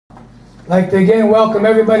I'd like to again welcome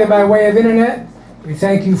everybody by way of internet. We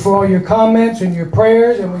thank you for all your comments and your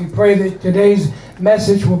prayers, and we pray that today's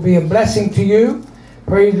message will be a blessing to you.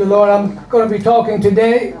 Praise the Lord. I'm going to be talking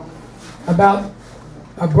today about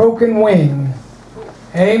a broken wing.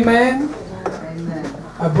 Amen? Amen.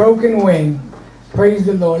 A broken wing. Praise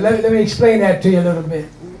the Lord. Let me explain that to you a little bit.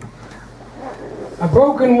 A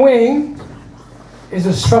broken wing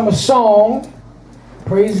is from a song,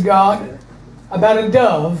 praise God, about a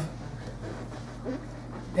dove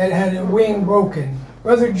that had a wing broken.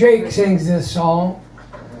 Brother Jake sings this song.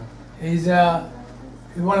 He's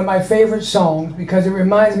one of my favorite songs because it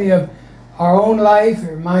reminds me of our own life. It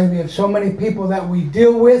reminds me of so many people that we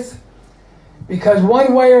deal with. Because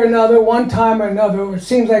one way or another, one time or another, it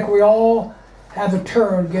seems like we all have a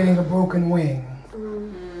turn getting a broken wing.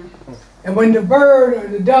 And when the bird or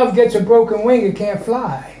the dove gets a broken wing, it can't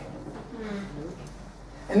fly.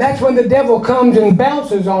 And that's when the devil comes and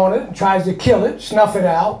bounces on it and tries to kill it, snuff it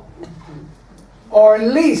out. Or at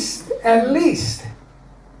least,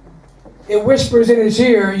 it whispers in his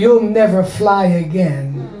ear, you'll never fly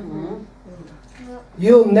again.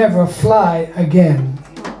 You'll never fly again.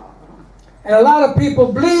 And a lot of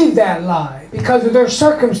people believe that lie because of their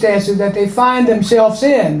circumstances that they find themselves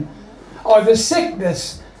in, or the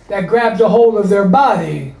sickness that grabs a hold of their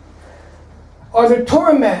body, or the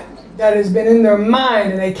torment that has been in their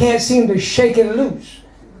mind and they can't seem to shake it loose,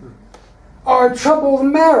 or a troubled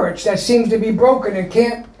marriage that seems to be broken and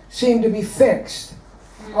can't seem to be fixed,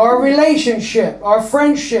 or a relationship or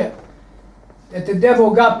friendship that the devil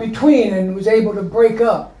got between and was able to break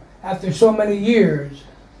up after so many years.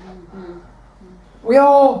 We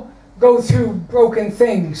all go through broken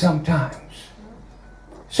things sometimes.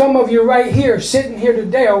 Some of you right here, sitting here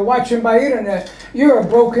today or watching by internet, you're a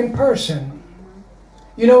broken person.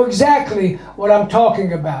 You know exactly what I'm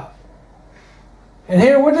talking about. And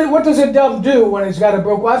here, what does a dove do when it's got a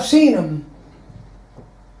broken? Well, I've seen them.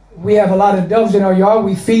 We have a lot of doves in our yard.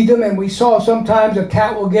 We feed them, and we saw sometimes a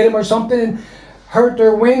cat will get them or something and hurt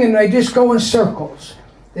their wing, and they just go in circles.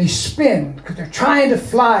 They spin because they're trying to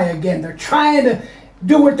fly again. They're trying to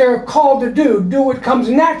do what they're called to do what comes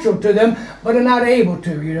natural to them, but are not able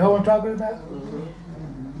to. You know what I'm talking about?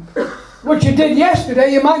 What you did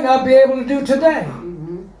yesterday, you might not be able to do today.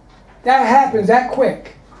 That happens that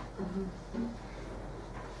quick.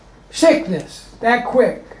 Sickness, that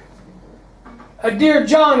quick. A Dear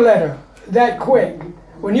John letter, that quick.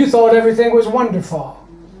 When you thought everything was wonderful.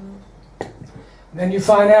 Then you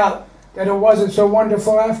find out that it wasn't so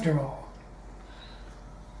wonderful after all.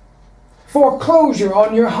 Foreclosure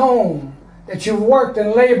on your home that you've worked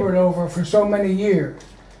and labored over for so many years.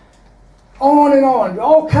 On and on,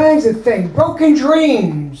 all kinds of things. Broken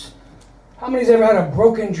dreams. How many's ever had a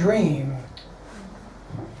broken dream?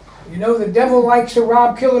 You know, the devil likes to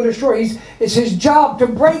rob, kill, and destroy. It's his job to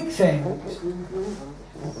break things.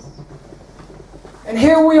 And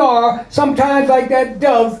here we are, sometimes like that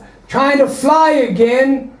dove, trying to fly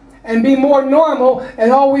again and be more normal,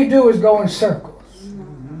 and all we do is go in circles.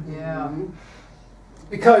 Yeah.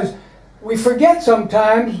 Because we forget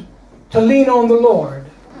sometimes to lean on the Lord.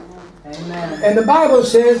 Amen. And the Bible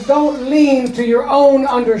says, don't lean to your own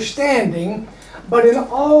understanding, but in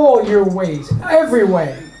all your ways, every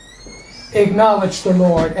way, acknowledge the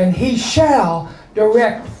Lord, and He shall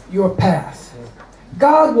direct your path.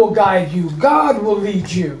 God will guide you. God will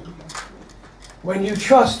lead you. When you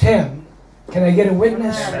trust Him. Can I get a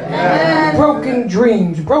witness? Amen. Broken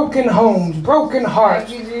dreams, broken homes, broken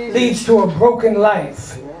hearts leads to a broken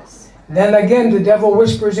life. Then again, the devil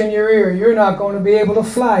whispers in your ear, you're not going to be able to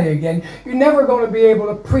fly again. You're never going to be able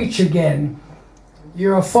to preach again.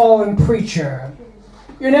 You're a fallen preacher.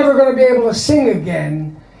 You're never going to be able to sing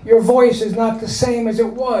again. Your voice is not the same as it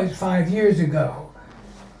was 5 years ago.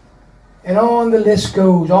 And on the list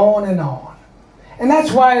goes, on and on. And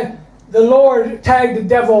that's why the Lord tagged the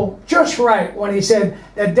devil just right when He said,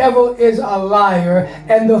 the devil is a liar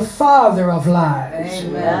and the father of lies.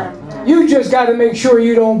 Amen. You just got to make sure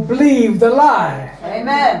you don't believe the lie.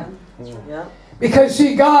 Amen. Because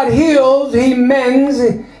see, God heals, He mends,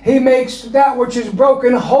 He makes that which is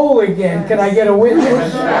broken whole again. Can I get a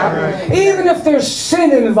witness? Even if there's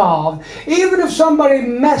sin involved, even if somebody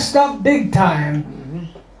messed up big time,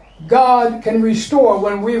 God can restore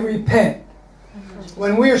when we repent.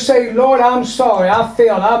 When we say, Lord, I'm sorry, I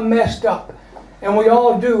failed, I messed up. And we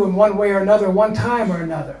all do in one way or another, one time or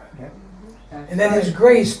another. And then His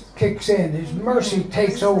grace kicks in. His mercy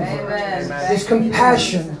takes over. His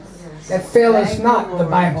compassion that faileth not, the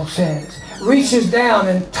Bible says, reaches down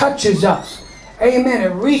and touches us. Amen.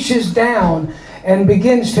 It reaches down and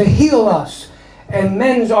begins to heal us and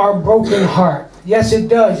mends our broken heart. Yes, it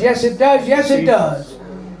does. Yes, it does. Yes, it does.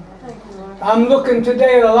 I'm looking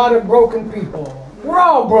today at a lot of broken people. We're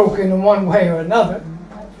all broken in one way or another,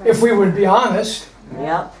 if we would be honest.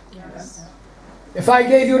 Yep. If I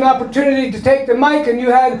gave you an opportunity to take the mic and you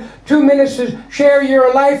had 2 minutes to share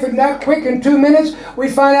your life, and that quick in 2 minutes,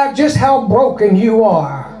 we'd find out just how broken you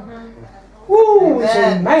are. Woo! We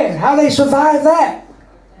say, man, how they survive that?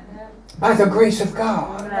 By the grace of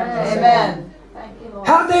God. Amen.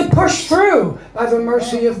 How they push through? By the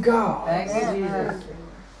mercy of God. Thank you, Jesus.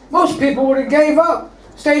 Most people would have gave up,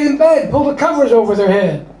 stayed in bed, pulled the covers over their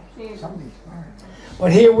head.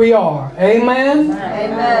 But here we are. Amen?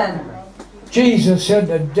 Amen. Jesus said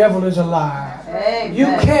the devil is a liar. Amen. You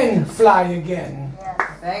can fly again.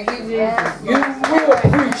 Thank you, Jesus. You will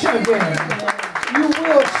preach again. You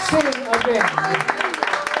will sing again.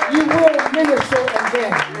 You will minister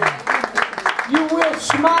again. You will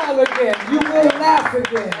smile again. You will laugh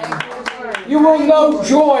again. You will know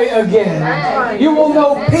joy again. You will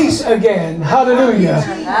know peace again. Hallelujah.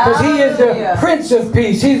 Because He is the Prince of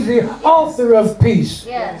Peace. He's the author of peace.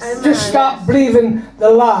 Just stop believing the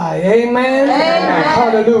lie. Amen?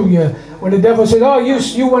 Hallelujah. When the devil said, oh,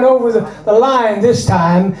 you went over the line this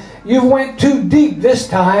time. You went too deep this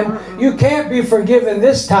time. You can't be forgiven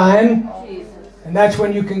this time. And that's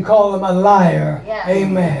when you can call him a liar.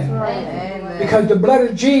 Amen. Because the blood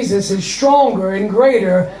of Jesus is stronger and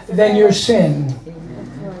greater than your sin.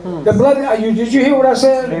 The blood, did you hear what I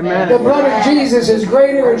said? Amen. The blood of Jesus is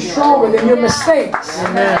greater and stronger than your mistakes.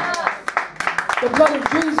 Amen. The blood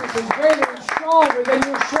of Jesus is greater and stronger than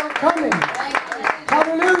your shortcomings.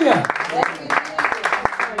 Hallelujah.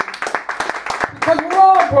 Because we're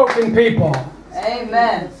all broken people.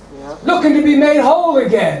 Amen. Looking to be made whole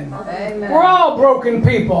again. Amen. We're all broken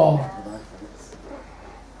people.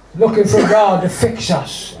 Looking for God to fix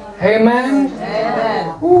us. Amen?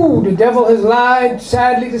 Amen. Ooh, the devil has lied,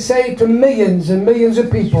 sadly to say, to millions and millions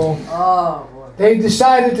of people. Oh, They've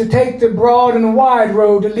decided to take the broad and wide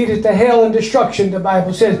road that leadeth to hell and destruction, the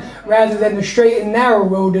Bible says, rather than the straight and narrow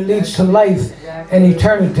road that leads to life and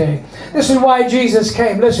eternity. This is why Jesus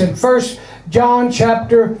came. Listen, 1 John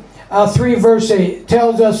chapter 3 verse 8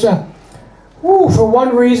 tells us, for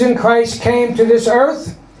one reason Christ came to this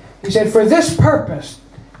earth. He said, for this purpose.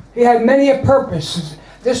 He had many purposes.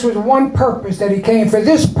 This was one purpose that He came. For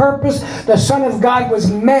this purpose, the Son of God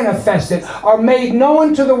was manifested or made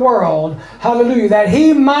known to the world. Hallelujah. That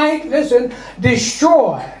He might, listen,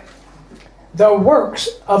 destroy the works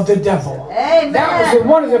of the devil. Amen. That was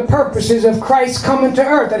one of the purposes of Christ coming to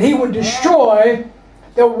earth. That He would destroy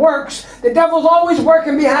the works. The devil's always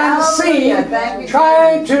working behind the scene,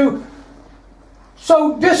 trying to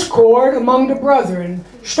sow discord among the brethren,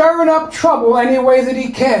 stirring up trouble any way that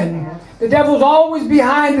he can. The devil's always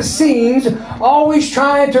behind the scenes, always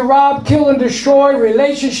trying to rob, kill, and destroy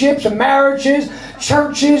relationships and marriages,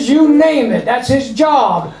 churches, you name it. That's his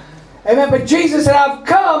job. Amen. But Jesus said, I've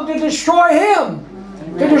come to destroy him.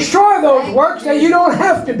 To destroy those works that you don't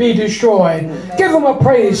have to be destroyed. Give him a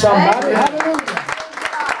praise, somebody. Hallelujah.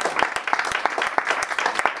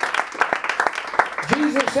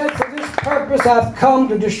 Jesus said, for this purpose I've come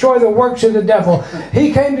to destroy the works of the devil.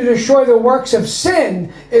 He came to destroy the works of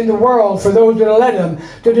sin in the world for those that let him.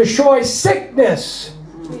 To destroy sickness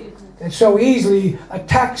that so easily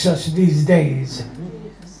attacks us these days.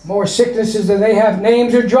 More sicknesses than they have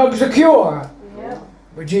names or drugs to cure.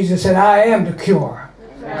 But Jesus said, I am the cure.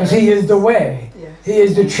 Because He is the way. He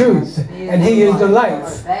is the truth. And He is the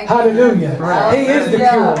life. Hallelujah. He is the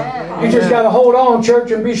cure. You just got to hold on, church,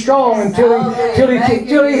 and be strong until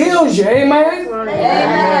he heals you. Amen?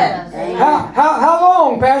 Amen. How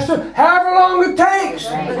long, Pastor? However long it takes.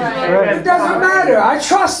 It doesn't matter. I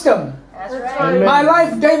trust Him. My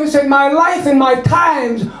life, David said, my life and my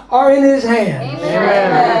times are in His hands.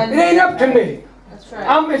 Amen. It ain't up to me.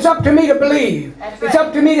 It's up to me to believe. It's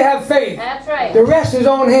up to me to have faith. The rest is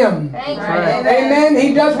on Him. Amen.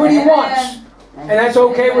 He does what He wants. And that's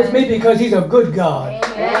okay with me because He's a good God.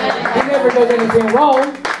 He never does anything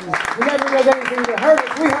wrong. He never does anything to hurt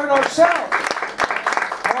us. We hurt ourselves.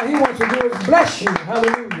 All He wants to do is bless you.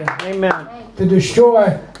 Hallelujah. Amen. To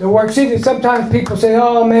destroy the work. See, sometimes people say,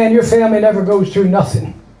 oh man, your family never goes through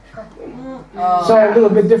nothing. So a little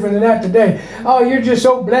bit different than that today. Oh, you're just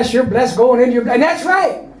so blessed. You're blessed going into your... And that's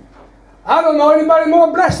right. I don't know anybody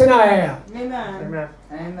more blessed than I am. Amen.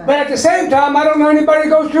 Amen. But at the same time, I don't know anybody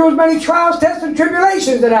that goes through as many trials, tests, and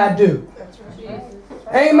tribulations that I do.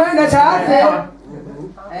 Amen. That's how I feel.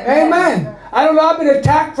 Amen. I don't know, I've been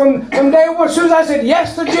attacked from day one. As soon as I said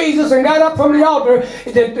yes to Jesus and got up from the altar,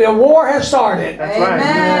 the war has started. That's right.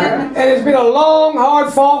 Amen. And it's been a long,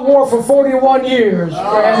 hard-fought war for 41 years,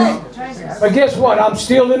 friend. But guess what? I'm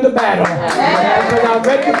still in the battle. Because I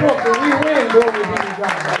read the book and we win, glory be to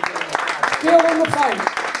God. Still in the fight.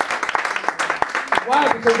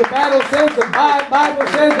 Why? Because the Bible says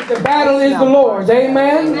that the battle is the Lord's.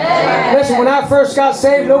 Amen? Listen, when I first got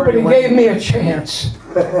saved, nobody gave me a chance.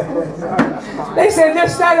 They said,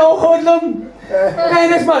 "This that old hoodlum. Man,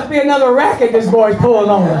 this must be another racket this boy's pulling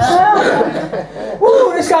on us.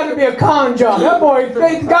 Woo, this got to be a con job. That boy,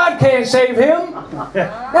 God can't save him.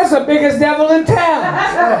 That's the biggest devil in town."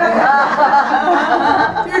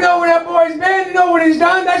 You know where that boy's been, you know what he's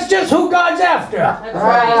done. That's just who God's after.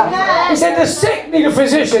 He said the sick need a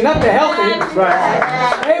physician, not the healthy.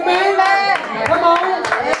 Amen? Come on.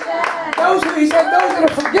 He said those that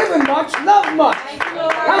are forgiven much, love much.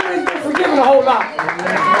 How many's been forgiven a whole lot?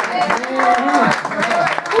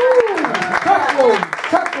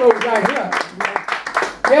 Truckloads right here.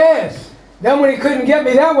 Yes. Then when he couldn't get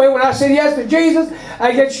me that way, when I said yes to Jesus,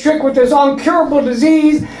 I get strict with this incurable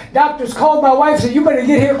disease. Doctors called my wife and said, "You better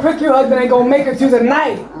get here quick. Your husband ain't going to make it through the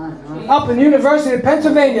night." Up in the University of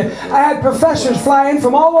Pennsylvania, I had professors fly in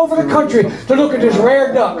from all over the country to look at this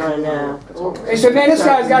rare duck. They said, "Man, this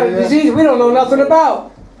guy's got a disease we don't know nothing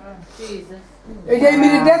about." They gave me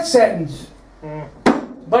the death sentence.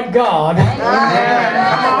 But God, woo,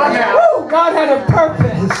 God had a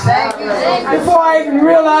purpose. Before I even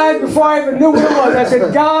realized, before I even knew what it was, I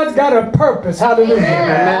said, God's got a purpose. Hallelujah.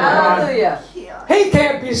 Hallelujah. He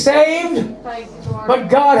can't be saved, but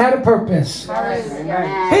God had a purpose.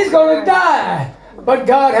 He's going to die, but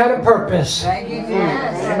God had a purpose.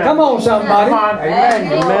 Come on, somebody.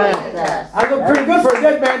 Amen. I look pretty good for a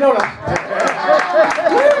dead man, don't I?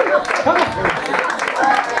 Come on.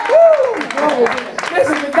 Woo.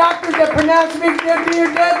 Listen, the doctors that pronounced me dead,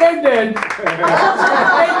 they're dead.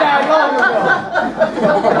 They died long ago.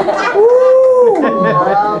 Woo.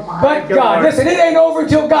 But God, listen, it ain't over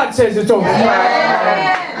until God says it's over.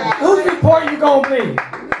 Whose report you going to believe?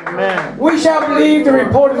 Amen. We shall believe the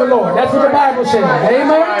report of the Lord. That's what the Bible says.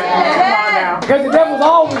 Amen? Because the devil's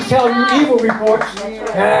always telling you evil reports.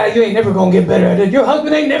 You ain't never going to get better at it. Your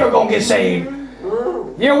husband ain't never going to get saved.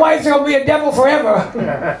 Your wife's going to be a devil forever. Just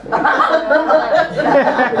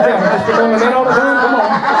pick on the men all the time? Come on.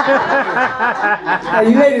 Now,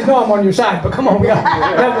 you ladies know I'm on your side, but come on, we got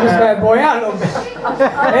to devil this bad boy out a little bit.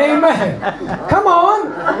 Amen. Come on.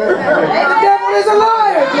 The devil is a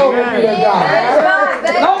liar. Glory be to God.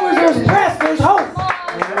 As long as there's breath, there's hope.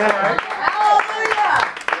 Hallelujah.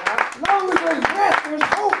 As long as there's breath, there's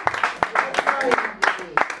hope.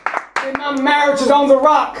 And my marriage is on the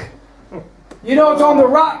rock. You know it's on the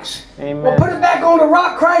rocks. Amen. Well, put it back on the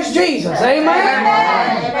rock, Christ Jesus. Amen?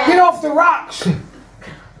 Amen. Get off the rocks.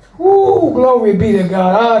 Woo, glory be to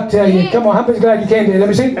God. I'll tell you. Come on, how much glad you came today? Let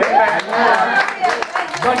me see. Amen.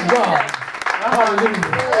 But God.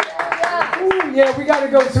 Hallelujah. Ooh, yeah, we got to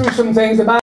go through some things.